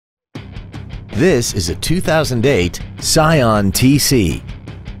This is a 2008 Scion TC.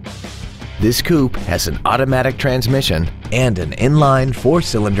 This coupe has an automatic transmission and an inline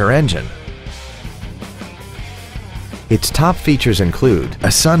 4-cylinder engine. Its top features include a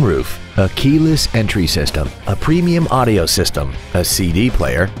sunroof, a keyless entry system, a premium audio system, a CD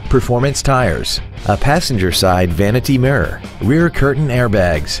player, performance tires, a passenger side vanity mirror, rear curtain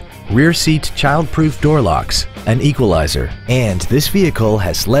airbags, rear seat child-proof door locks, an equalizer, and this vehicle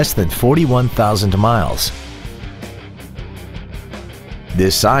has less than 41,000 miles.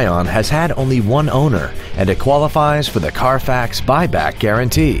 This Scion has had only one owner and it qualifies for the Carfax buyback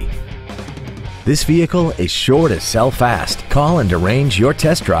guarantee. This vehicle is sure to sell fast. Call and arrange your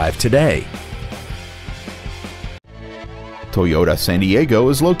test drive today. Toyota San Diego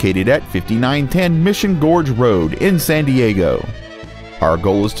is located at 5910 Mission Gorge Road in San Diego. Our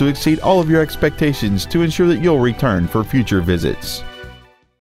goal is to exceed all of your expectations to ensure that you'll return for future visits.